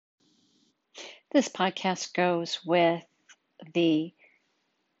This podcast goes with the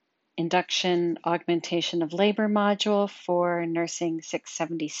Induction Augmentation of Labor module for Nursing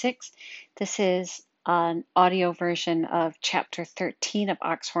 676. This is an audio version of Chapter 13 of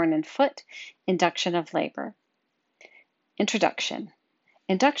Oxorn and Foote, Induction of Labor. Introduction.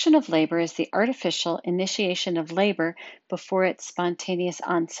 Induction of labor is the artificial initiation of labor before its spontaneous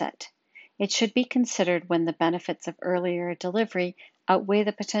onset. It should be considered when the benefits of earlier delivery outweigh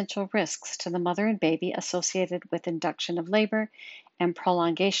the potential risks to the mother and baby associated with induction of labor and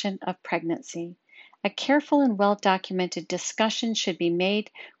prolongation of pregnancy. A careful and well-documented discussion should be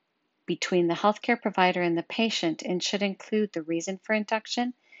made between the healthcare provider and the patient and should include the reason for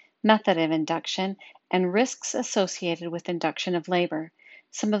induction, method of induction, and risks associated with induction of labor.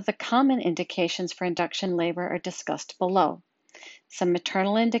 Some of the common indications for induction labor are discussed below. Some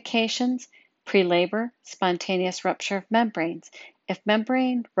maternal indications: pre-labor, spontaneous rupture of membranes. If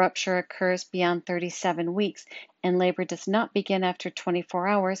membrane rupture occurs beyond 37 weeks and labor does not begin after 24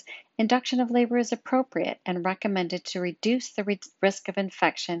 hours, induction of labor is appropriate and recommended to reduce the risk of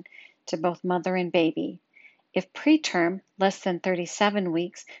infection to both mother and baby. If preterm, less than 37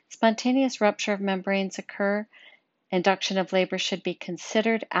 weeks, spontaneous rupture of membranes occur, induction of labor should be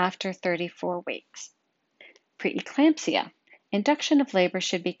considered after 34 weeks. Preeclampsia. Induction of labor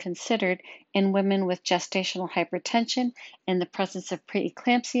should be considered in women with gestational hypertension in the presence of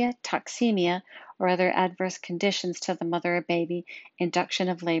preeclampsia, toxemia, or other adverse conditions to the mother or baby. Induction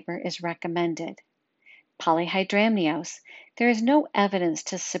of labor is recommended. Polyhydramnios. There is no evidence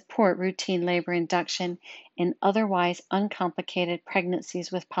to support routine labor induction in otherwise uncomplicated pregnancies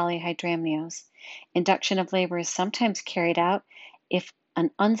with polyhydramnios. Induction of labor is sometimes carried out if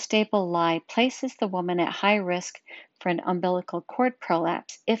an unstable lie places the woman at high risk for an umbilical cord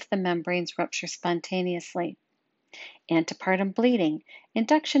prolapse if the membranes rupture spontaneously. Antepartum bleeding.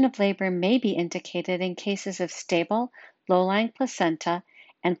 Induction of labor may be indicated in cases of stable, low-lying placenta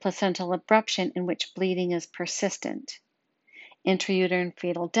and placental abruption in which bleeding is persistent. Intrauterine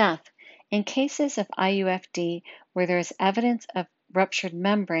fetal death. In cases of IUFD where there is evidence of ruptured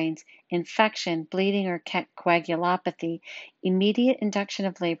membranes, infection, bleeding, or coagulopathy, immediate induction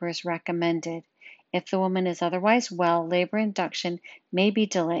of labor is recommended. If the woman is otherwise well, labor induction may be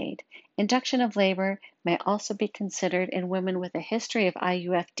delayed. Induction of labor may also be considered in women with a history of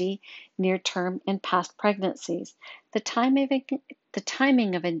IUFD, near-term, and past pregnancies. The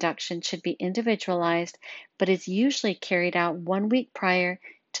timing of induction should be individualized, but is usually carried out 1 week prior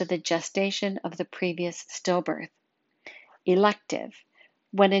to the gestation of the previous stillbirth. Elective.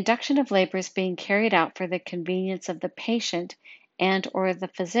 When induction of labor is being carried out for the convenience of the patient and/or the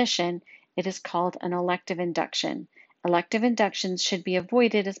physician, it is called an elective induction. Elective inductions should be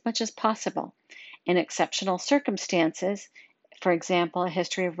avoided as much as possible. In exceptional circumstances, for example, a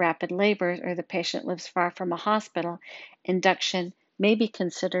history of rapid labor or the patient lives far from a hospital, induction may be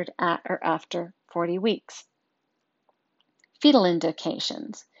considered at or after 40 weeks. Fetal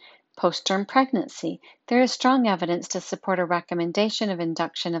indications. Post-term pregnancy. There is strong evidence to support a recommendation of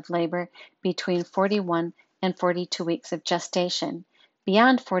induction of labor between 41 and 42 weeks of gestation.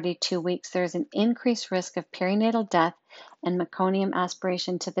 Beyond 42 weeks, there is an increased risk of perinatal death and meconium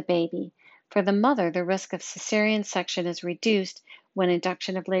aspiration to the baby. For the mother, the risk of cesarean section is reduced when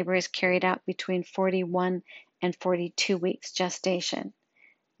induction of labor is carried out between 41 and 42 weeks gestation.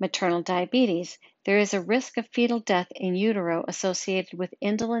 Maternal diabetes. There is a risk of fetal death in utero associated with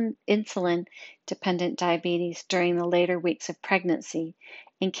insulin-dependent diabetes during the later weeks of pregnancy.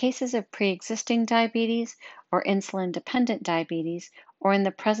 In cases of pre-existing diabetes or insulin-dependent diabetes, or in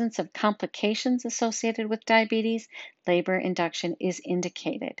the presence of complications associated with diabetes, labor induction is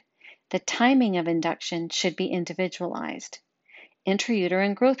indicated. The timing of induction should be individualized.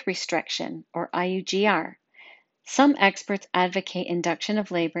 Intrauterine growth restriction, or IUGR. Some experts advocate induction of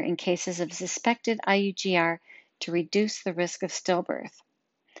labor in cases of suspected IUGR to reduce the risk of stillbirth.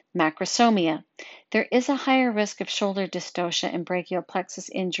 Macrosomia. There is a higher risk of shoulder dystocia and brachial plexus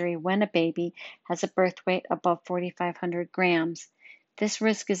injury when a baby has a birth weight above 4,500 grams. This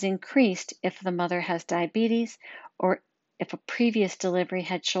risk is increased if the mother has diabetes or if a previous delivery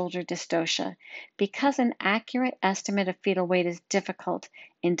had shoulder dystocia. Because an accurate estimate of fetal weight is difficult,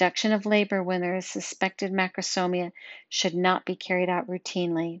 induction of labor when there is suspected macrosomia should not be carried out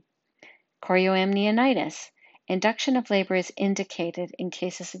routinely. Chorioamnionitis. Induction of labor is indicated in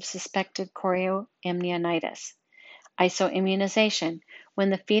cases of suspected chorioamnionitis. Isoimmunization. When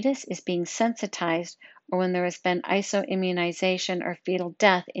the fetus is being sensitized or when there has been isoimmunization or fetal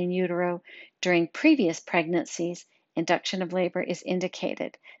death in utero during previous pregnancies, induction of labor is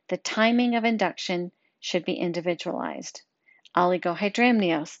indicated. The timing of induction should be individualized.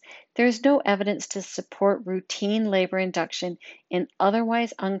 oligohydramnios. There is no evidence to support routine labor induction in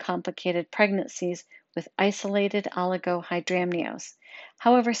otherwise uncomplicated pregnancies with isolated oligohydramnios.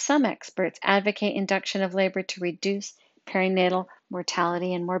 However, some experts advocate induction of labor to reduce perinatal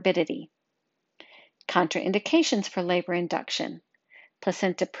mortality and morbidity. Contraindications for labor induction: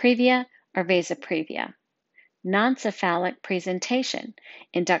 placenta previa or vasa previa. Non-cephalic presentation.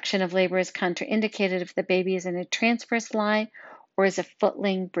 Induction of labor is contraindicated if the baby is in a transverse lie or is a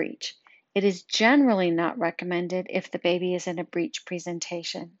footling breech. It is generally not recommended if the baby is in a breech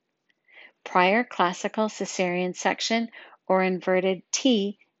presentation. Prior classical cesarean section or inverted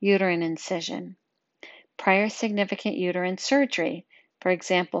T uterine incision. Prior significant uterine surgery, for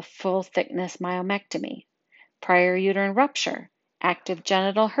example, full thickness myomectomy. Prior uterine rupture, active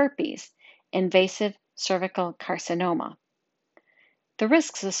genital herpes, invasive cervical carcinoma. The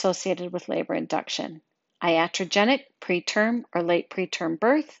risks associated with labor induction: iatrogenic preterm or late preterm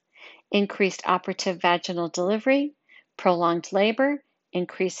birth, increased operative vaginal delivery, prolonged labor,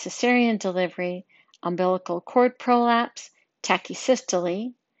 increased cesarean delivery, umbilical cord prolapse,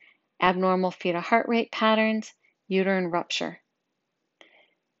 tachysystole, abnormal fetal heart rate patterns, uterine rupture.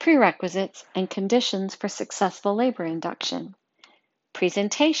 Prerequisites and conditions for successful labor induction.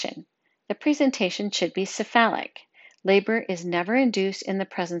 Presentation. The presentation should be cephalic. Labor is never induced in the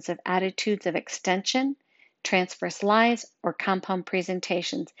presence of attitudes of extension, transverse lies, or compound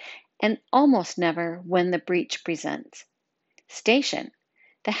presentations, and almost never when the breech presents. Station.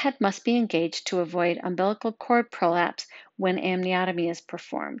 The head must be engaged to avoid umbilical cord prolapse when amniotomy is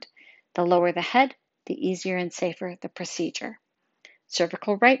performed. The lower the head, the easier and safer the procedure.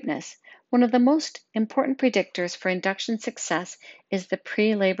 Cervical ripeness. One of the most important predictors for induction success is the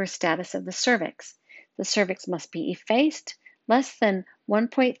pre-labor status of the cervix. The cervix must be effaced, less than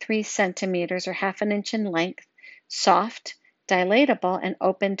 1.3 centimeters or half an inch in length, soft, dilatable, and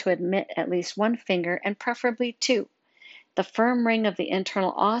open to admit at least one finger and preferably two. The firm ring of the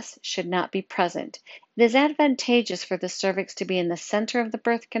internal os should not be present. It is advantageous for the cervix to be in the center of the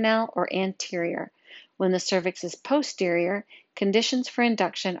birth canal or anterior. When the cervix is posterior, conditions for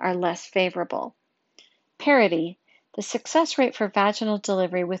induction are less favorable. Parity. The success rate for vaginal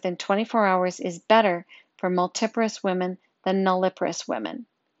delivery within 24 hours is better for multiparous women than nulliparous women.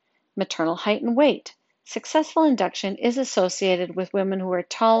 Maternal height and weight. Successful induction is associated with women who are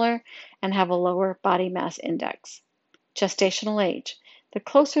taller and have a lower body mass index. Gestational age. The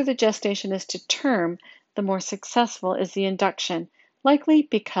closer the gestation is to term, the more successful is the induction, likely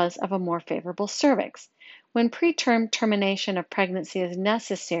because of a more favorable cervix. When preterm termination of pregnancy is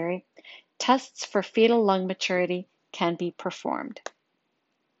necessary, tests for fetal lung maturity can be performed.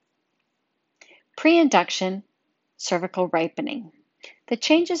 Pre-induction cervical ripening. The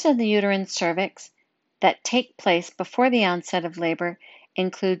changes in the uterine cervix that take place before the onset of labor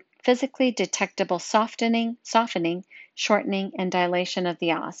include physically detectable softening, shortening, and dilation of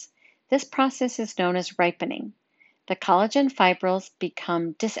the os. This process is known as ripening. The collagen fibrils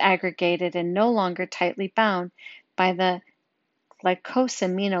become disaggregated and no longer tightly bound by the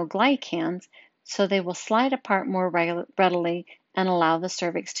glycosaminoglycans, so they will slide apart more readily and allow the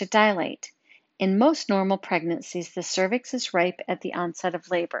cervix to dilate. In most normal pregnancies, the cervix is ripe at the onset of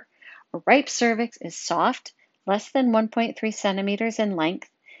labor. A ripe cervix is soft, less than 1.3 centimeters in length,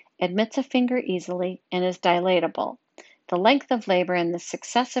 admits a finger easily, and is dilatable. The length of labor and the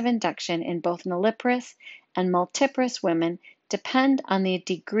success of induction in both nulliparous and multiparous women depend on the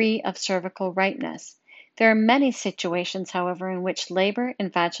degree of cervical ripeness. There are many situations, however, in which labor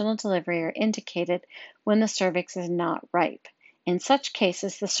and vaginal delivery are indicated when the cervix is not ripe. In such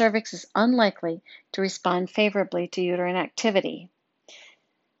cases, the cervix is unlikely to respond favorably to uterine activity.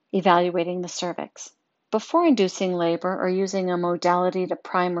 Evaluating the cervix. Before inducing labor or using a modality to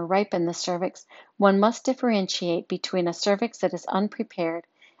prime or ripen the cervix, one must differentiate between a cervix that is unprepared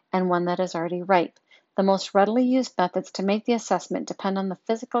and one that is already ripe. The most readily used methods to make the assessment depend on the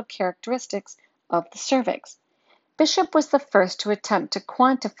physical characteristics of the cervix. Bishop was the first to attempt to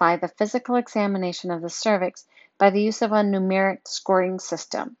quantify the physical examination of the cervix by the use of a numeric scoring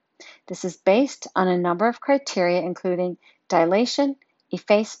system. This is based on a number of criteria including dilation,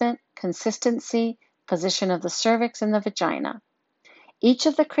 effacement, consistency, position of the cervix in the vagina. Each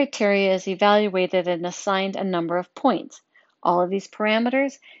of the criteria is evaluated and assigned a number of points. Of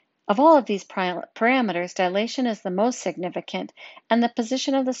all of these parameters, dilation is the most significant and the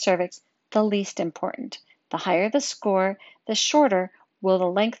position of the cervix the least important. The higher the score, the shorter will the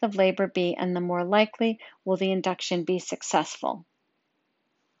length of labor be and the more likely will the induction be successful.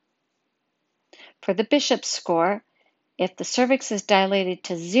 For the Bishop score, if the cervix is dilated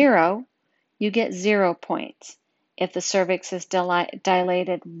to 0, you get 0 points. If the cervix is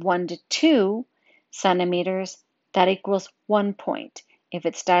dilated 1 to 2 centimeters, that equals 1 point. If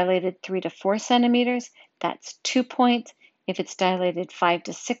it's dilated 3 to 4 centimeters, that's 2 points. If it's dilated 5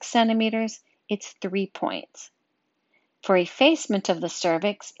 to 6 centimeters, it's 3 points. For effacement of the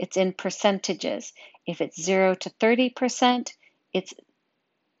cervix, it's in percentages. If it's 0 to 30%,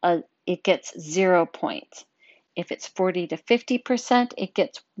 it gets 0 points. If it's 40 to 50%, it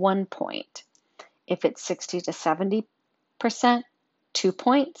gets 1 point. If it's 60 to 70%, 2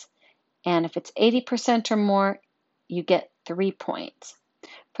 points. And if it's 80% or more, you get 3 points.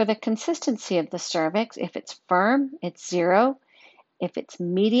 For the consistency of the cervix, if it's firm, it's 0. If it's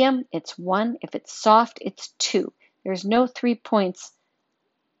medium, it's 1. If it's soft, it's 2. There's no 3 points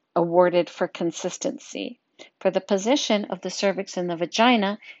awarded for consistency. For the position of the cervix in the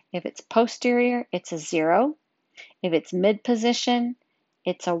vagina, if it's posterior, it's a 0. If it's mid-position,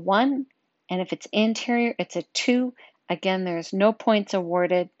 it's a 1. And if it's anterior, it's a 2. Again, there's no points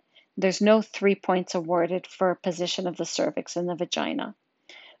awarded. There's no 3 points awarded for position of the cervix in the vagina.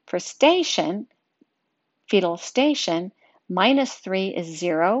 For station, fetal station, -3 is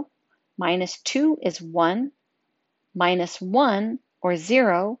 0, -2 is 1, -1 or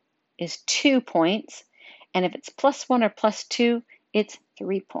 0 is 2 points, and if it's +1 or +2, it's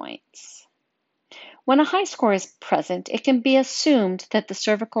 3 points. When a high score is present, it can be assumed that the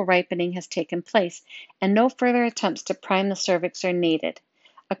cervical ripening has taken place and no further attempts to prime the cervix are needed.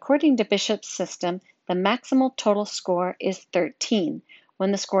 According to Bishop's system, the maximal total score is 13.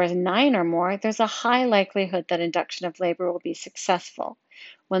 When the score is 9 or more, there's a high likelihood that induction of labor will be successful.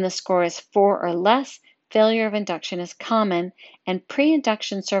 When the score is 4 or less, failure of induction is common, and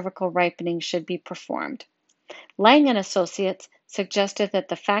pre-induction cervical ripening should be performed. Lang and Associates suggested that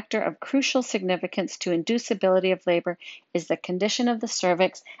the factor of crucial significance to inducibility of labor is the condition of the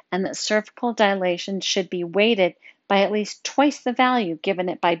cervix, and that cervical dilation should be weighted by at least twice the value given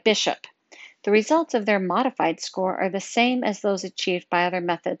it by Bishop. The results of their modified score are the same as those achieved by other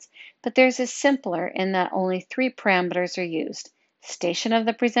methods, but theirs is simpler in that only 3 parameters are used: station of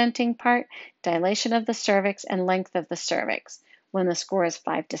the presenting part, dilation of the cervix, and length of the cervix. When the score is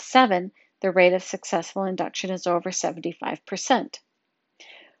 5 to 7, the rate of successful induction is over 75%.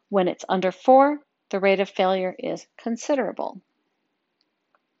 When it's under 4, the rate of failure is considerable.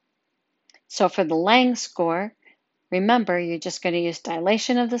 So for the Lang score, remember, you're just going to use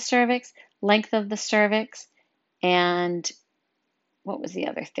dilation of the cervix, length of the cervix, and what was the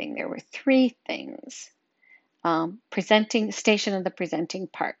other thing? There were 3 things. Station of the presenting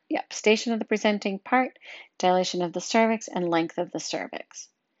part. Yep, station of the presenting part, dilation of the cervix, and length of the cervix.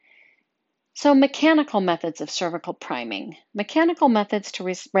 So mechanical methods of cervical priming. Mechanical methods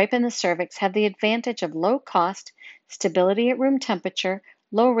to ripen the cervix have the advantage of low cost, stability at room temperature,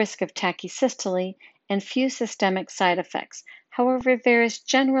 low risk of tachysystole, and few systemic side effects. However, there is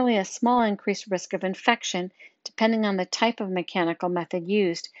generally a small increased risk of infection depending on the type of mechanical method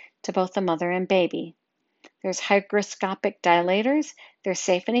used to both the mother and baby. There's hygroscopic dilators. They're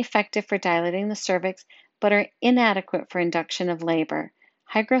safe and effective for dilating the cervix, but are inadequate for induction of labor.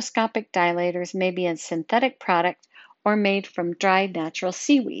 Hygroscopic dilators may be a synthetic product or made from dried natural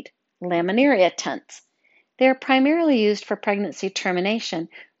seaweed, laminaria tents. They are primarily used for pregnancy termination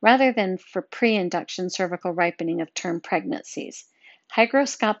rather than for pre-induction cervical ripening of term pregnancies.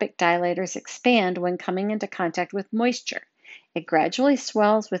 Hygroscopic dilators expand when coming into contact with moisture. It gradually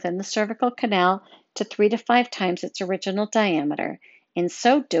swells within the cervical canal to 3 to 5 times its original diameter. In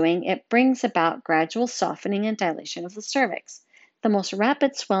so doing, it brings about gradual softening and dilation of the cervix. The most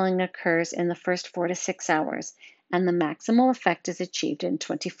rapid swelling occurs in the first 4 to 6 hours, and the maximal effect is achieved in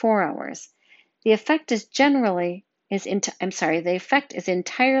 24 hours. The effect is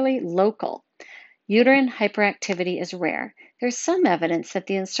entirely local. Uterine hyperactivity is rare. There's some evidence that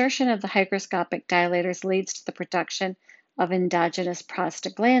the insertion of the hygroscopic dilators leads to the production of endogenous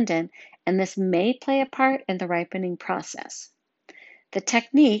prostaglandin, and this may play a part in the ripening process. The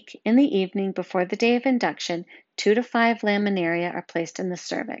technique: in the evening before the day of induction, 2 to 5 laminaria are placed in the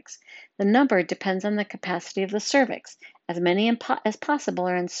cervix. The number depends on the capacity of the cervix. As many as possible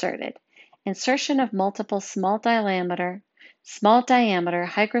are inserted. Insertion of multiple small diameter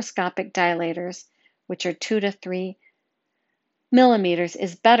hygroscopic dilators, which are 2 to 3 millimeters,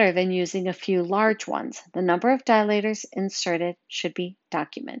 is better than using a few large ones. The number of dilators inserted should be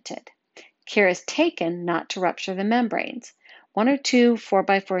documented. Care is taken not to rupture the membranes. 1 or 2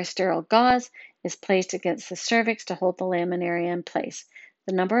 4x4 sterile gauze is placed against the cervix to hold the laminaria in place.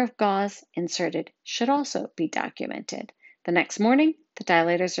 The number of gauze inserted should also be documented. The next morning, the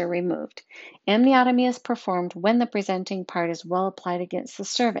dilators are removed. Amniotomy is performed when the presenting part is well applied against the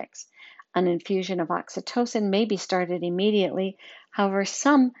cervix. An infusion of oxytocin may be started immediately. However,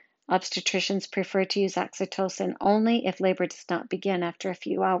 some obstetricians prefer to use oxytocin only if labor does not begin after a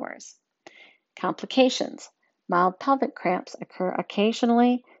few hours. Complications. Mild pelvic cramps occur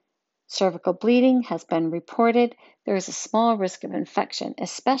occasionally. Cervical bleeding has been reported. There is a small risk of infection,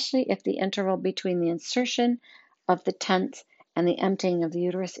 especially if the interval between the insertion of the TENS and the emptying of the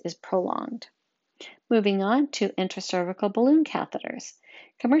uterus is prolonged. Moving on to intracervical balloon catheters.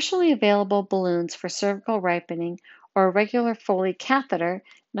 Commercially available balloons for cervical ripening or a regular Foley catheter,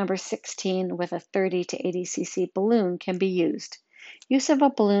 number 16 with a 30 to 80 cc balloon can be used. Use of a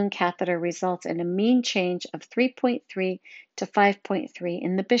balloon catheter results in a mean change of 3.3 to 5.3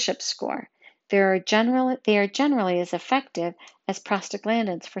 in the Bishop score. They are generally as effective as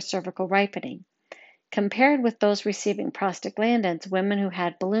prostaglandins for cervical ripening. Compared with those receiving prostaglandins, women who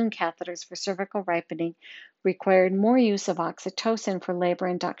had balloon catheters for cervical ripening required more use of oxytocin for labor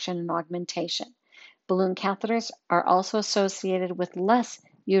induction and augmentation. Balloon catheters are also associated with less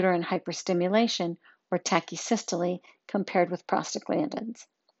uterine hyperstimulation or tachysystole compared with prostaglandins.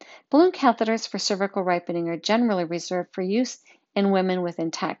 Balloon catheters for cervical ripening are generally reserved for use in women with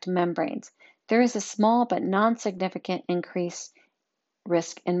intact membranes. There is a small but non-significant increased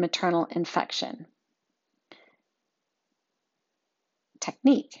risk in maternal infection.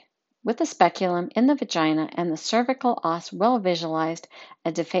 Technique. With the speculum in the vagina and the cervical os well visualized,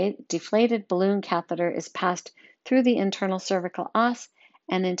 a deflated balloon catheter is passed through the internal cervical os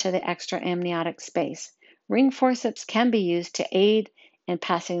and into the extraamniotic space. Ring forceps can be used to aid in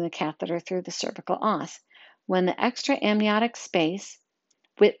passing the catheter through the cervical os. When in the extraamniotic space,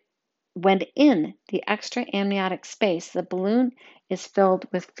 the balloon is filled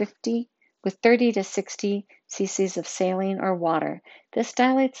with 30 to 60 cc's of saline or water. This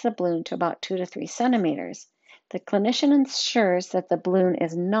dilates the balloon to about 2 to 3 centimeters. The clinician ensures that the balloon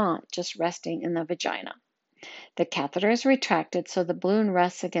is not just resting in the vagina. The catheter is retracted so the balloon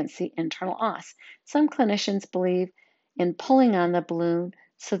rests against the internal os. Some clinicians believe in pulling on the balloon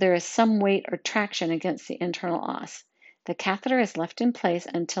so there is some weight or traction against the internal os. The catheter is left in place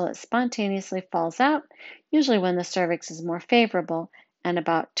until it spontaneously falls out, usually when the cervix is more favorable and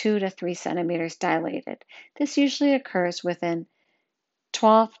about 2 to 3 centimeters dilated. This usually occurs within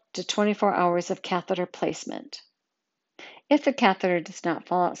 12 to 24 hours of catheter placement. If the catheter does not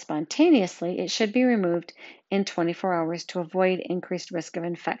fall out spontaneously, it should be removed in 24 hours to avoid increased risk of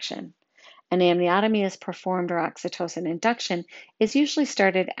infection. An amniotomy is performed or oxytocin induction is usually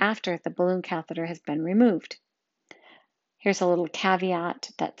started after the balloon catheter has been removed. Here's a little caveat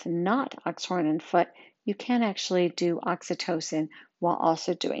that's not Oxorn and Foote. You can actually do oxytocin while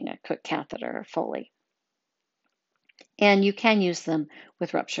also doing a Cook catheter or Foley. And you can use them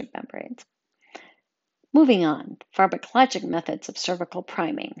with ruptured membranes. Moving on, pharmacologic methods of cervical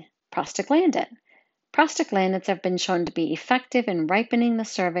priming. Prostaglandin. Prostaglandins have been shown to be effective in ripening the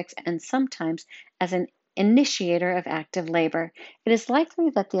cervix and sometimes as an initiator of active labor. It is likely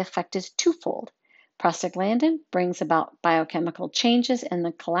that the effect is twofold. Prostaglandin brings about biochemical changes in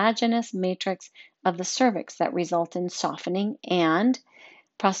the collagenous matrix of the cervix that result in softening, and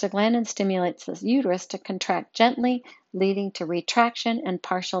prostaglandin stimulates the uterus to contract gently, leading to retraction and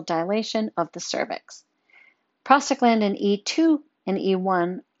partial dilation of the cervix. Prostaglandin E2 and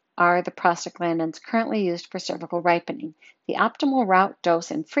E1 are the prostaglandins currently used for cervical ripening. The optimal route, dose,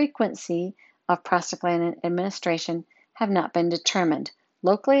 and frequency of prostaglandin administration have not been determined.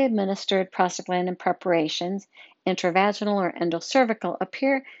 Locally administered prostaglandin preparations, intravaginal or endocervical,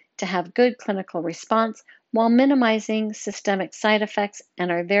 appear to have good clinical response while minimizing systemic side effects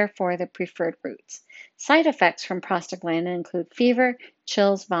and are therefore the preferred routes. Side effects from prostaglandin include fever,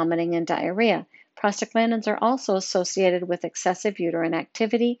 chills, vomiting, and diarrhea. Prostaglandins are also associated with excessive uterine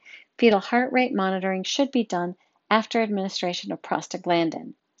activity. Fetal heart rate monitoring should be done after administration of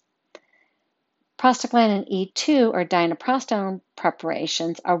prostaglandin. Prostaglandin E2 or dinoprostone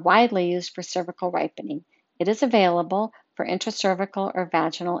preparations are widely used for cervical ripening. It is available for intracervical or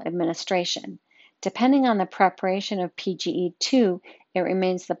vaginal administration. Depending on the preparation of PGE2, it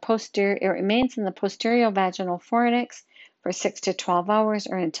remains in the posterior vaginal fornix for 6 to 12 hours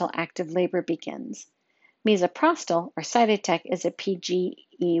or until active labor begins. Misoprostol or Cytotec is a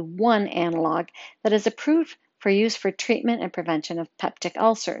PGE1 analog that is approved for use for treatment and prevention of peptic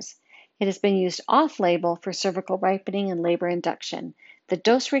ulcers. It has been used off-label for cervical ripening and labor induction. The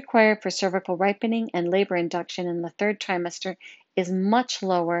dose required for cervical ripening and labor induction in the 3rd trimester is much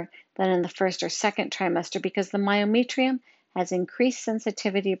lower than in the 1st or 2nd trimester because the myometrium has increased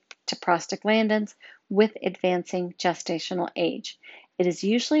sensitivity to prostaglandins with advancing gestational age. It is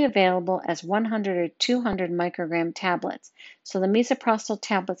usually available as 100 or 200 microgram tablets, so the misoprostol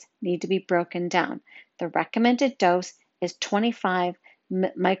tablets need to be broken down. The recommended dose is 25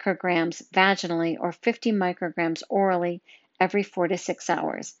 micrograms vaginally or 50 micrograms orally every 4 to 6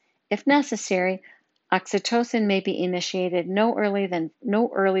 hours. If necessary, oxytocin may be initiated no earlier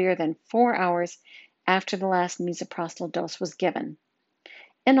than 4 hours after the last misoprostol dose was given.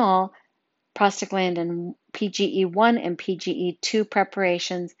 In all, prostaglandin PGE1 and PGE2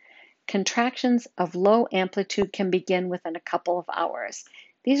 preparations, contractions of low amplitude can begin within a couple of hours.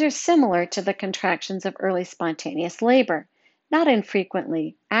 These are similar to the contractions of early spontaneous labor. Not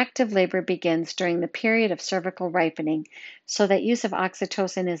infrequently, active labor begins during the period of cervical ripening, so that use of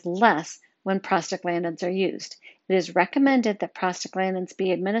oxytocin is less when prostaglandins are used. It is recommended that prostaglandins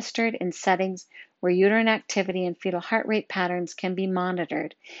be administered in settings where uterine activity and fetal heart rate patterns can be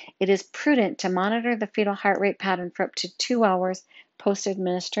monitored. It is prudent to monitor the fetal heart rate pattern for up to 2 hours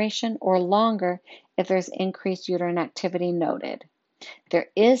post-administration or longer if there's increased uterine activity noted. There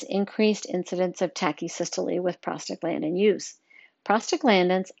is increased incidence of tachysystole with prostaglandin use.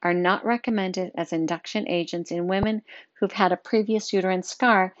 Prostaglandins are not recommended as induction agents in women who've had a previous uterine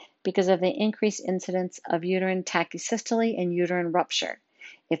scar because of the increased incidence of uterine tachysystole and uterine rupture.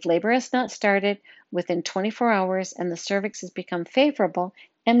 If labor is not started within 24 hours and the cervix has become favorable,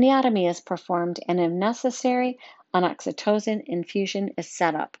 amniotomy is performed and, if necessary, an oxytocin infusion is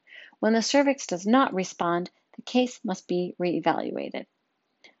set up. When the cervix does not respond, the case must be reevaluated.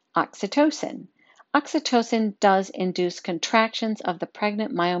 Oxytocin. Oxytocin does induce contractions of the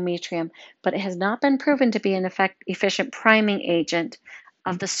pregnant myometrium, but it has not been proven to be an efficient priming agent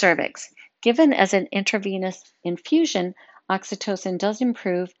of the cervix. Given as an intravenous infusion, oxytocin does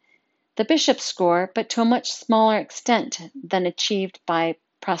improve the Bishop score, but to a much smaller extent than achieved by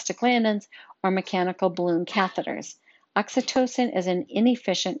prostaglandins or mechanical balloon catheters. Oxytocin is an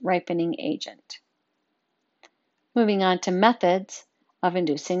inefficient ripening agent. Moving on to methods of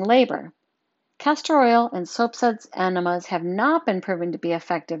inducing labor. Castor oil and soapsuds enemas have not been proven to be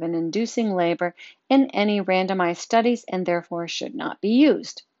effective in inducing labor in any randomized studies and therefore should not be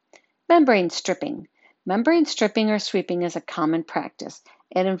used. Membrane stripping. Membrane stripping or sweeping is a common practice.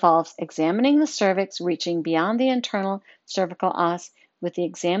 It involves examining the cervix, reaching beyond the internal cervical os with the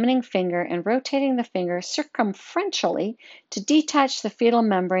examining finger and rotating the finger circumferentially to detach the fetal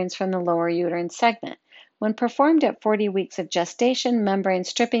membranes from the lower uterine segment. When performed at 40 weeks of gestation, membrane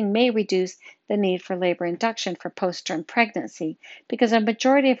stripping may reduce the need for labor induction for post-term pregnancy because a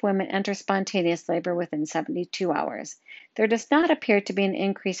majority of women enter spontaneous labor within 72 hours. There does not appear to be an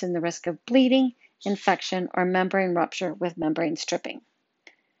increase in the risk of bleeding, infection, or membrane rupture with membrane stripping.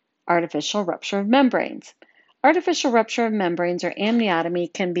 Artificial rupture of membranes. Artificial rupture of membranes or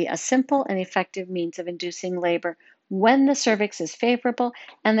amniotomy can be a simple and effective means of inducing labor when the cervix is favorable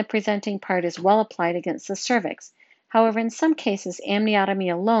and the presenting part is well applied against the cervix. However, in some cases,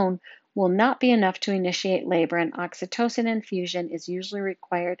 amniotomy alone will not be enough to initiate labor, and oxytocin infusion is usually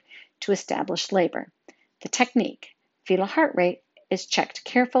required to establish labor. The technique: fetal heart rate is checked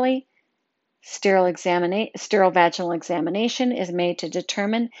carefully. Sterile vaginal examination is made to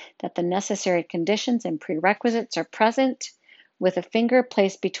determine that the necessary conditions and prerequisites are present. With a finger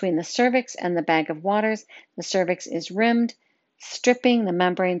placed between the cervix and the bag of waters, the cervix is rimmed, stripping the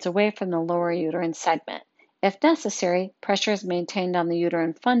membranes away from the lower uterine segment. If necessary, pressure is maintained on the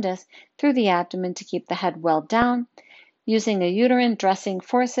uterine fundus through the abdomen to keep the head well down. Using a uterine dressing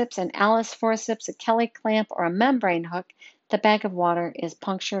forceps, an Alice forceps, a Kelly clamp, or a membrane hook, the bag of water is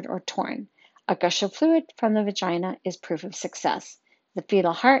punctured or torn. A gush of fluid from the vagina is proof of success. The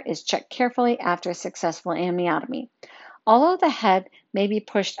fetal heart is checked carefully after a successful amniotomy. Although the head may be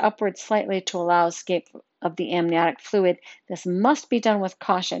pushed upward slightly to allow escape of the amniotic fluid, this must be done with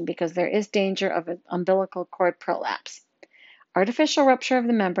caution because there is danger of an umbilical cord prolapse. Artificial rupture of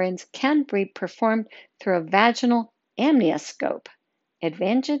the membranes can be performed through a vaginal amnioscope.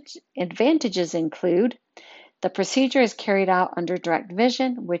 Advantages include: the procedure is carried out under direct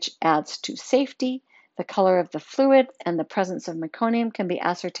vision, which adds to safety. The color of the fluid and the presence of meconium can be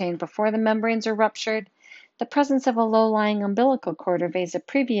ascertained before the membranes are ruptured. The presence of a low-lying umbilical cord or vasa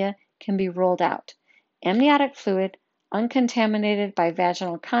previa can be ruled out. Amniotic fluid, uncontaminated by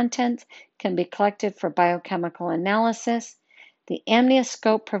vaginal contents, can be collected for biochemical analysis. The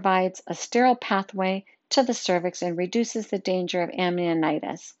amnioscope provides a sterile pathway to the cervix and reduces the danger of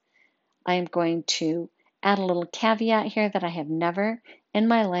amnionitis. I am going to add a little caveat here that I have never in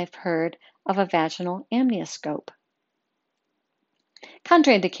my life heard of a vaginal amnioscope.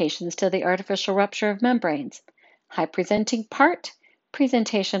 Contraindications to the artificial rupture of membranes: high presenting part,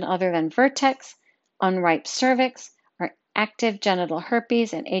 presentation other than vertex, unripe cervix, or active genital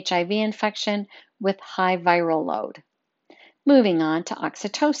herpes and HIV infection with high viral load. Moving on to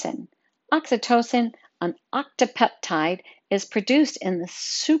oxytocin. Oxytocin, an octapeptide, is produced in the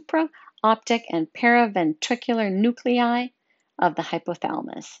supraoptic and paraventricular nuclei of the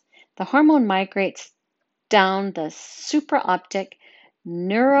hypothalamus. The hormone migrates down the supraoptic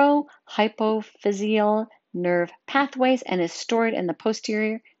neurohypophyseal nerve pathways and is stored in the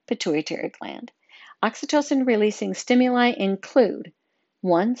posterior pituitary gland. Oxytocin-releasing stimuli include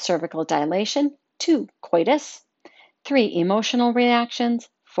 1. Cervical dilation, 2. Coitus, 3. Emotional reactions,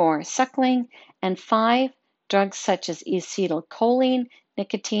 4. Suckling, and 5. Drugs such as acetylcholine,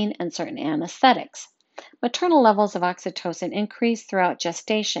 nicotine, and certain anesthetics. Maternal levels of oxytocin increase throughout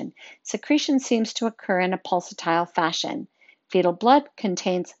gestation. Secretion seems to occur in a pulsatile fashion. Fetal blood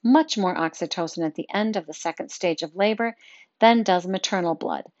contains much more oxytocin at the end of the second stage of labor than does maternal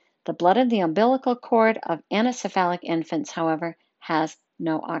blood. The blood in the umbilical cord of anencephalic infants, however, has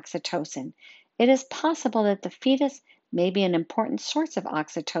no oxytocin. It is possible that the fetus may be an important source of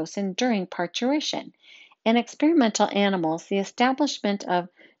oxytocin during parturition. In experimental animals, the establishment of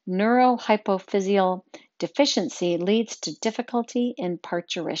neurohypophyseal deficiency leads to difficulty in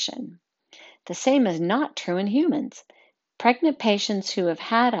parturition. The same is not true in humans. Pregnant patients who have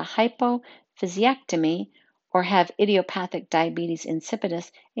had a hypophysiectomy or have idiopathic diabetes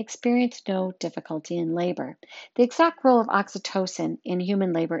insipidus experience no difficulty in labor. The exact role of oxytocin in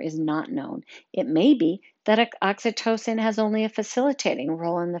human labor is not known. It may be that oxytocin has only a facilitating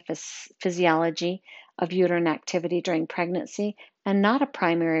role in the physiology of uterine activity during pregnancy and not a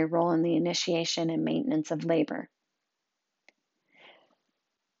primary role in the initiation and maintenance of labor.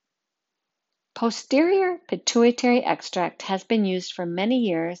 Posterior pituitary extract has been used for many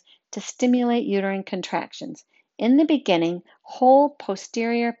years to stimulate uterine contractions. In the beginning, whole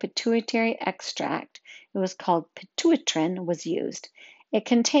posterior pituitary extract, it was called pituitrin, was used. It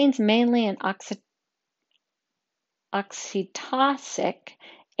contains mainly an oxytocic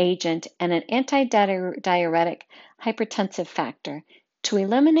agent and an antidiuretic hypertensive factor. To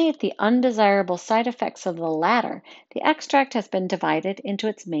eliminate the undesirable side effects of the latter, the extract has been divided into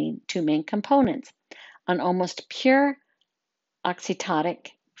its two main components: an almost pure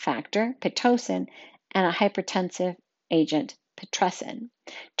oxytocic factor, pitocin, and a hypertensive agent, pitressin.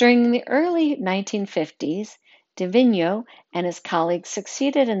 During the early 1950s, Divino and his colleagues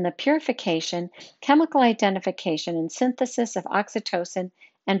succeeded in the purification, chemical identification, and synthesis of oxytocin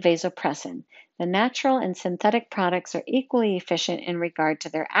and vasopressin. The natural and synthetic products are equally efficient in regard to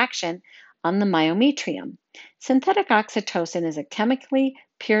their action on the myometrium. Synthetic oxytocin is a chemically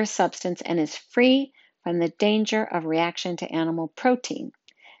pure substance and is free from the danger of reaction to animal protein.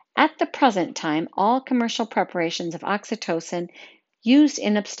 At the present time, all commercial preparations of oxytocin used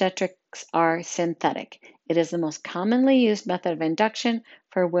in obstetrics are synthetic. It is the most commonly used method of induction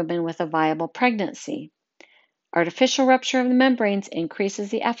for women with a viable pregnancy. Artificial rupture of the membranes increases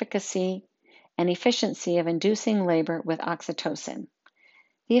the efficacy and efficiency of inducing labor with oxytocin.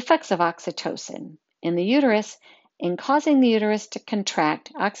 The effects of oxytocin. In the uterus, in causing the uterus to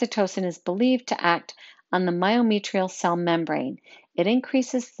contract, oxytocin is believed to act on the myometrial cell membrane. It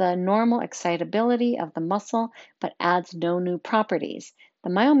increases the normal excitability of the muscle but adds no new properties. The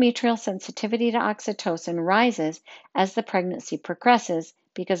myometrial sensitivity to oxytocin rises as the pregnancy progresses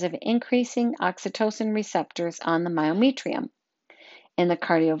because of increasing oxytocin receptors on the myometrium. In the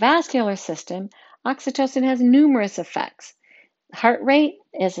cardiovascular system, oxytocin has numerous effects. Heart rate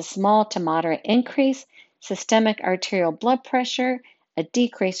is a small to moderate increase. Systemic arterial blood pressure, a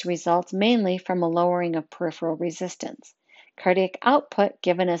decrease results mainly from a lowering of peripheral resistance. Cardiac output,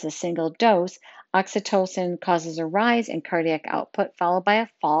 given as a single dose, oxytocin causes a rise in cardiac output followed by a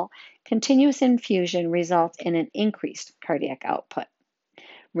fall. Continuous infusion results in an increased cardiac output.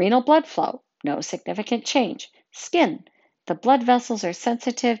 Renal blood flow, no significant change. Skin, the blood vessels are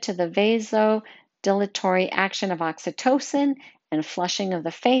sensitive to the vasodilatory action of oxytocin, and flushing of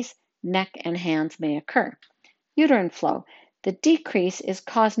the face, neck, and hands may occur. Uterine flow, the decrease is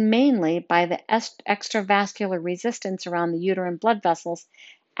caused mainly by the extravascular resistance around the uterine blood vessels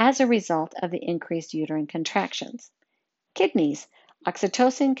as a result of the increased uterine contractions. Kidneys,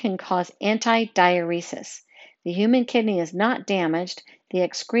 oxytocin can cause antidiuresis. The human kidney is not damaged, the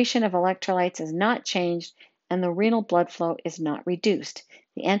excretion of electrolytes is not changed, and the renal blood flow is not reduced.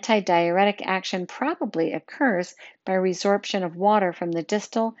 The antidiuretic action probably occurs by resorption of water from the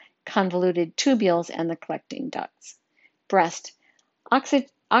distal convoluted tubules and the collecting ducts. Breast.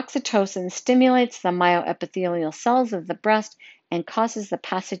 Oxytocin stimulates the myoepithelial cells of the breast and causes the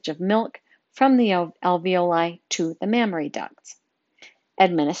passage of milk from the alveoli to the mammary ducts.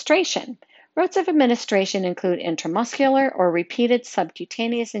 Administration. Routes of administration include intramuscular or repeated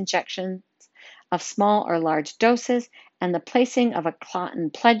subcutaneous injections of small or large doses, and the placing of a cotton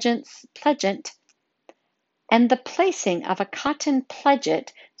pledget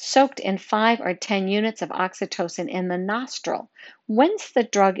soaked in 5 or 10 units of oxytocin in the nostril, whence the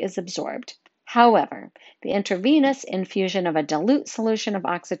drug is absorbed. However, the intravenous infusion of a dilute solution of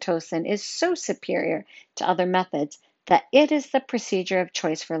oxytocin is so superior to other methods that it is the procedure of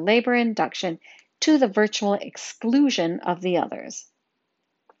choice for labor induction to the virtual exclusion of the others.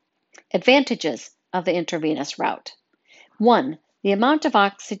 Advantages of the intravenous route. 1. The amount of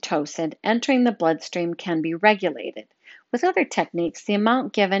oxytocin entering the bloodstream can be regulated. With other techniques, the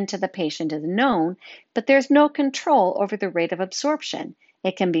amount given to the patient is known, but there is no control over the rate of absorption.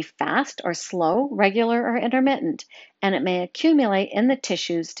 It can be fast or slow, regular or intermittent, and it may accumulate in the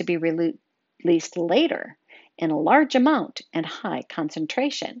tissues to be released later in a large amount and high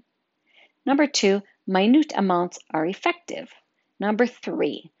concentration. Number 2, minute amounts are effective. Number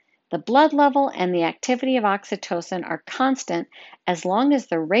 3, the blood level and the activity of oxytocin are constant as long as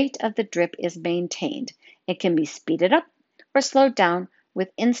the rate of the drip is maintained. It can be speeded up or slowed down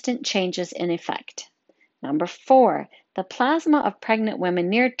with instant changes in effect. Number 4, the plasma of pregnant women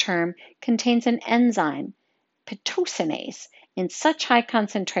near term contains an enzyme, pitosinase, in such high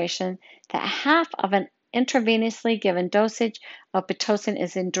concentration that half of an intravenously given dosage of pitocin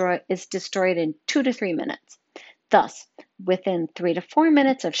is destroyed in 2 to 3 minutes. Thus, within 3 to 4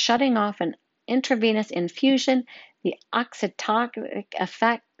 minutes of shutting off an intravenous infusion, the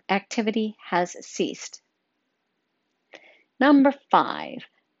oxytocin activity has ceased. Number 5,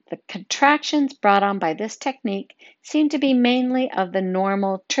 the contractions brought on by this technique seem to be mainly of the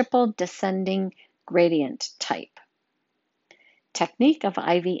normal triple descending gradient type. Technique of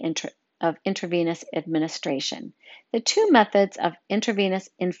intravenous administration. The two methods of intravenous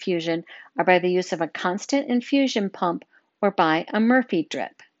infusion are by the use of a constant infusion pump or by a Murphy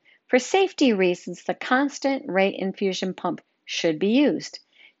drip. For safety reasons, the constant rate infusion pump should be used.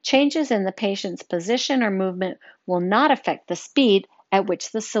 Changes in the patient's position or movement will not affect the speed at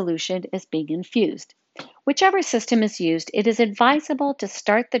which the solution is being infused. Whichever system is used, it is advisable to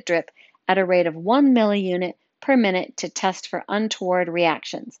start the drip at a rate of 1 milliunit per minute to test for untoward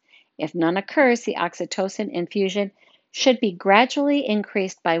reactions. If none occurs, the oxytocin infusion should be gradually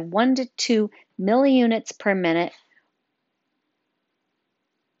increased by 1 to 2 milliunits per minute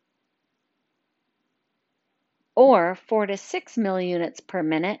or 4 to 6 milliunits per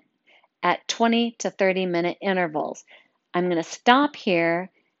minute at 20 to 30 minute intervals. I'm going to stop here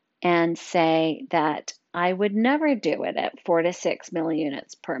and say that I would never do it at 4 to 6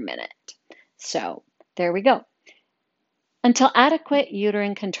 milliunits per minute. So there we go. Until adequate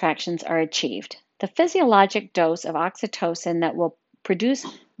uterine contractions are achieved, the physiologic dose of oxytocin that will produce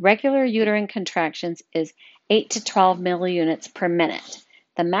regular uterine contractions is 8 to 12 milliunits per minute.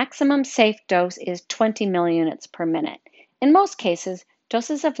 The maximum safe dose is 20 milliunits per minute. In most cases,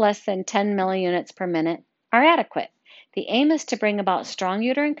 doses of less than 10 milliunits per minute are adequate. The aim is to bring about strong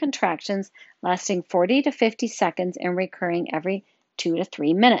uterine contractions lasting 40 to 50 seconds and recurring every 2 to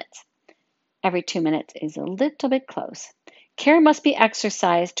 3 minutes. Every 2 minutes is a little bit close. Care must be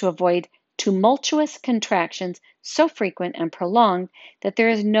exercised to avoid tumultuous contractions so frequent and prolonged that there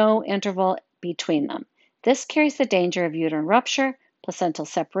is no interval between them. This carries the danger of uterine rupture, placental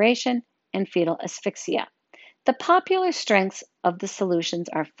separation, and fetal asphyxia. The popular strengths of the solutions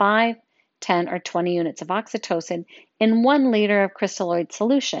are 5, 10, or 20 units of oxytocin in 1 liter of crystalloid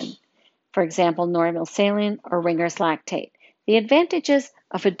solution, for example, normal saline or Ringer's lactate. The advantages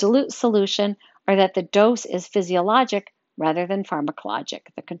of a dilute solution are that the dose is physiologic rather than pharmacologic.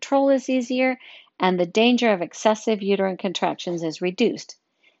 The control is easier, and the danger of excessive uterine contractions is reduced.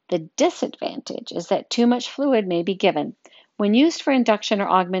 The disadvantage is that too much fluid may be given. When used for induction or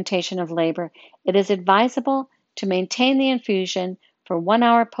augmentation of labor, it is advisable to maintain the infusion for 1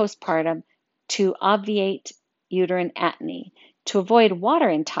 hour postpartum to obviate uterine atony. To avoid water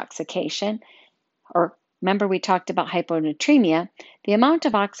intoxication, or remember we talked about hyponatremia, the amount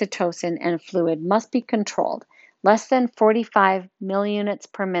of oxytocin and fluid must be controlled, less than 45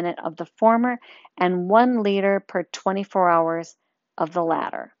 milliunits per minute of the former and 1 liter per 24 hours of the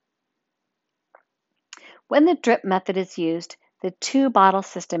latter. When the drip method is used, the 2-bottle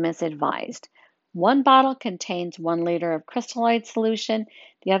system is advised. 1 bottle contains 1 liter of crystalloid solution.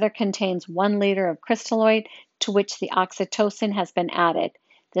 The other contains 1 liter of crystalloid to which the oxytocin has been added.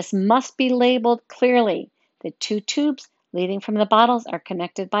 This must be labeled clearly. The 2 tubes leading from the bottles are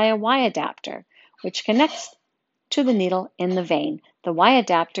connected by a Y adapter, which connects to the needle in the vein. The Y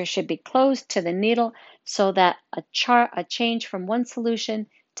adapter should be closed to the needle so that a change from one solution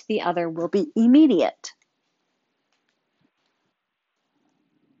to the other will be immediate.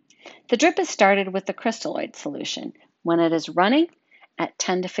 The drip is started with the crystalloid solution. When it is running at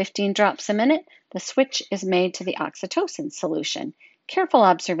 10 to 15 drops a minute, the switch is made to the oxytocin solution. Careful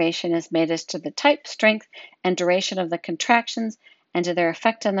observation is made as to the type, strength, and duration of the contractions and to their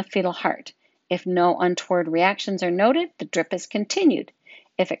effect on the fetal heart. If no untoward reactions are noted, the drip is continued.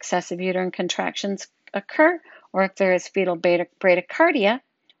 If excessive uterine contractions occur, or if there is fetal bradycardia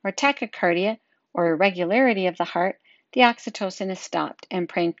or tachycardia or irregularity of the heart, the oxytocin is stopped and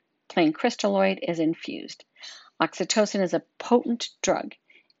plain crystalloid is infused. Oxytocin is a potent drug.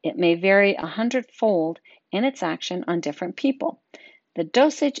 It may vary 100-fold in its action on different people. The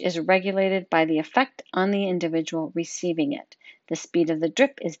dosage is regulated by the effect on the individual receiving it. The speed of the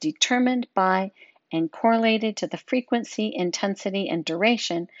drip is determined by and correlated to the frequency, intensity, and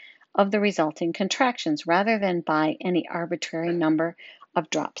duration of the resulting contractions rather than by any arbitrary number of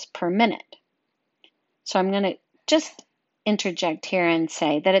drops per minute. So I'm going to just interject here and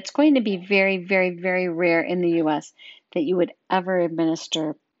say that it's going to be very, very, very rare in the U.S. that you would ever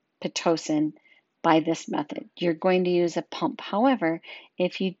administer Pitocin by this method. You're going to use a pump. However,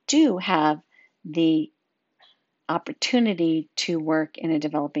 if you do have the opportunity to work in a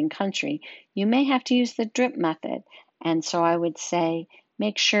developing country, you may have to use the drip method. And so I would say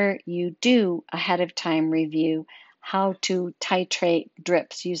make sure you do ahead of time review how to titrate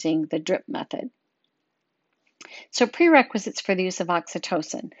drips using the drip method. So prerequisites for the use of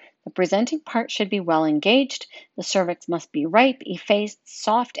oxytocin. The presenting part should be well engaged. The cervix must be ripe, effaced,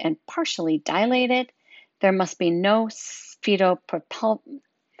 soft, and partially dilated. There must be no fetopelvic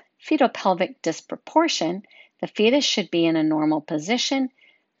disproportion. The fetus should be in a normal position.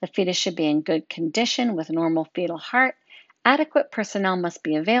 The fetus should be in good condition with normal fetal heart. Adequate personnel must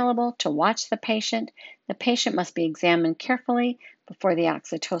be available to watch the patient. The patient must be examined carefully before the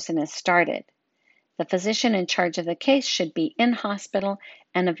oxytocin is started. The physician in charge of the case should be in hospital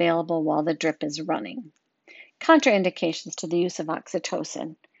and available while the drip is running. Contraindications to the use of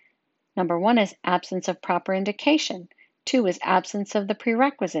oxytocin. Number 1 is absence of proper indication. 2 is absence of the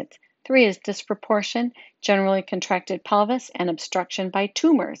prerequisites. 3 is disproportion, generally contracted pelvis, and obstruction by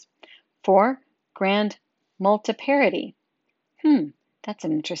tumors. 4, grand multiparity. That's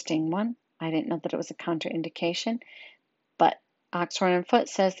an interesting one. I didn't know that it was a contraindication, but Oxorn and Foote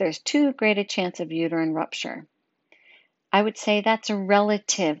says there's too great a chance of uterine rupture. I would say that's a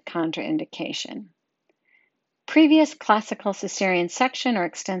relative contraindication. Previous classical cesarean section or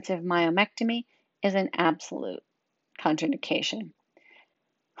extensive myomectomy is an absolute contraindication.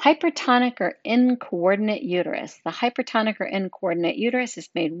 Hypertonic or incoordinate uterus. The hypertonic or incoordinate uterus is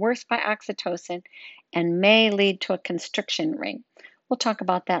made worse by oxytocin and may lead to a constriction ring. We'll talk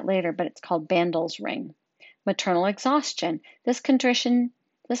about that later, but it's called Bandel's ring. Maternal exhaustion. This condition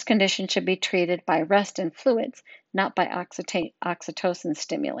should be treated by rest and fluids, not by oxytocin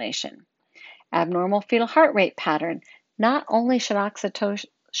stimulation. Abnormal fetal heart rate pattern. Not only should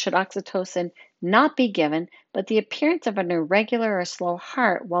oxytocin not be given, but the appearance of an irregular or slow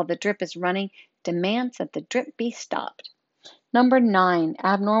heart while the drip is running demands that the drip be stopped. Number 9,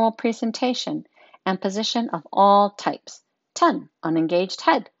 abnormal presentation and position of all types. 10, unengaged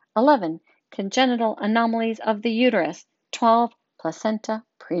head. 11, congenital anomalies of the uterus. 12, placenta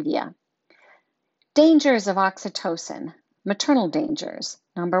previa. Dangers of oxytocin. Maternal dangers.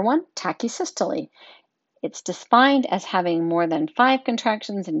 Number 1, tachysystole. It's defined as having more than 5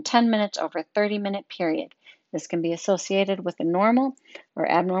 contractions in 10 minutes over a 30-minute period. This can be associated with a normal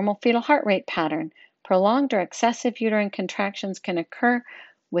or abnormal fetal heart rate pattern. Prolonged or excessive uterine contractions can occur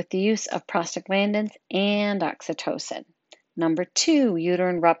with the use of prostaglandins and oxytocin. Number 2,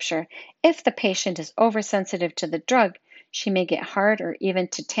 uterine rupture. If the patient is oversensitive to the drug, she may get hard or even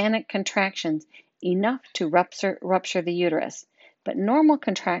tetanic contractions enough to rupture the uterus. But normal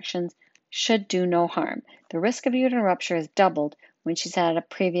contractions should do no harm. The risk of uterine rupture is doubled when she's had a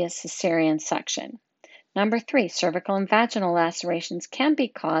previous cesarean section. Number 3, cervical and vaginal lacerations can be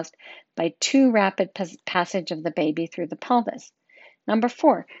caused by too rapid passage of the baby through the pelvis. Number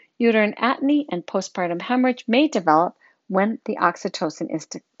 4, uterine atony and postpartum hemorrhage may develop when the oxytocin is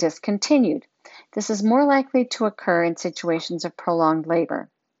discontinued. This is more likely to occur in situations of prolonged labor.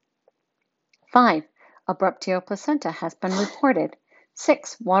 5, abruptio placenta has been reported.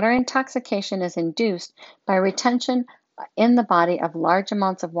 6, water intoxication is induced by retention in the body of large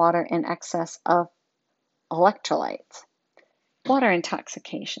amounts of water in excess of electrolytes. Water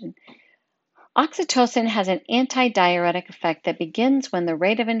intoxication. Oxytocin has an antidiuretic effect that begins when the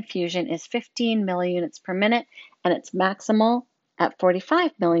rate of infusion is 15 milliunits per minute and it's maximal at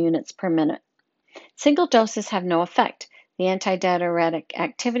 45 milliunits per minute. Single doses have no effect. The antidiuretic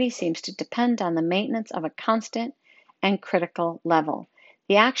activity seems to depend on the maintenance of a constant and critical level.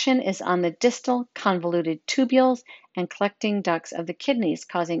 The action is on the distal convoluted tubules and collecting ducts of the kidneys,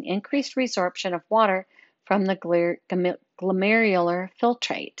 causing increased resorption of water from the glomerular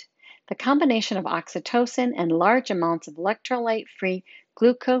filtrate. The combination of oxytocin and large amounts of electrolyte-free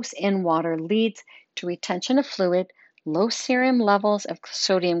glucose in water leads to retention of fluid, low serum levels of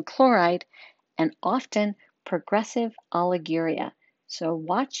sodium chloride, and often progressive oliguria. So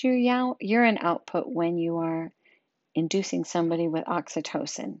watch your urine output when you are inducing somebody with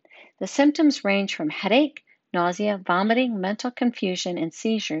oxytocin. The symptoms range from headache, nausea, vomiting, mental confusion, and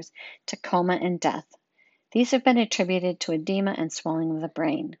seizures to coma and death. These have been attributed to edema and swelling of the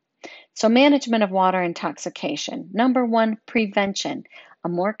brain. So management of water intoxication. Number 1, prevention. A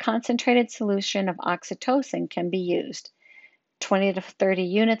more concentrated solution of oxytocin can be used. 20 to 30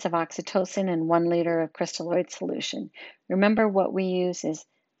 units of oxytocin in 1 liter of crystalloid solution. Remember, what we use is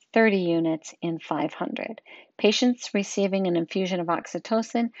 30 units in 500. Patients receiving an infusion of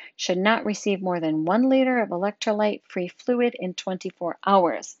oxytocin should not receive more than 1 liter of electrolyte-free fluid in 24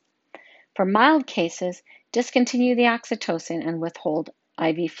 hours. For mild cases, discontinue the oxytocin and withhold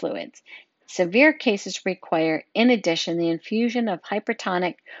IV fluids. Severe cases require, in addition, the infusion of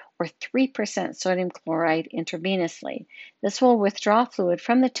hypertonic or 3% sodium chloride intravenously. This will withdraw fluid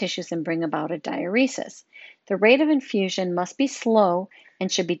from the tissues and bring about a diuresis. The rate of infusion must be slow and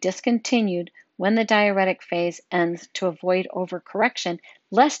should be discontinued when the diuretic phase ends to avoid overcorrection,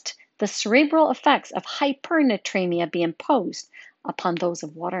 lest the cerebral effects of hypernatremia be imposed upon those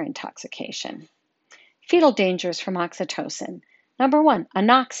of water intoxication. Fetal dangers from oxytocin. Number 1,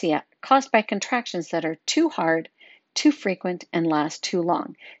 anoxia, caused by contractions that are too hard, too frequent, and last too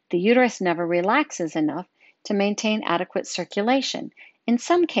long. The uterus never relaxes enough to maintain adequate circulation. In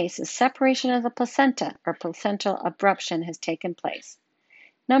some cases, separation of the placenta or placental abruption has taken place.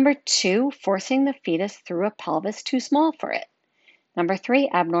 Number 2, forcing the fetus through a pelvis too small for it. Number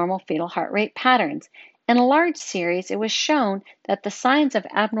 3, abnormal fetal heart rate patterns. In a large series, it was shown that the signs of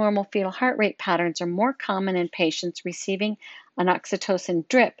abnormal fetal heart rate patterns are more common in patients receiving an oxytocin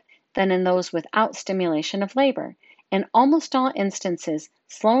drip than in those without stimulation of labor. In almost all instances,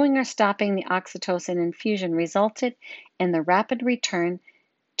 slowing or stopping the oxytocin infusion resulted in the rapid return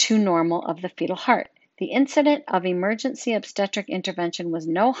to normal of the fetal heart. The incidence of emergency obstetric intervention was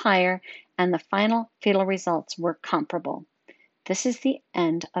no higher, and the final fetal results were comparable. This is the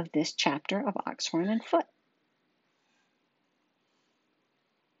end of this chapter of Oxorn and Foote.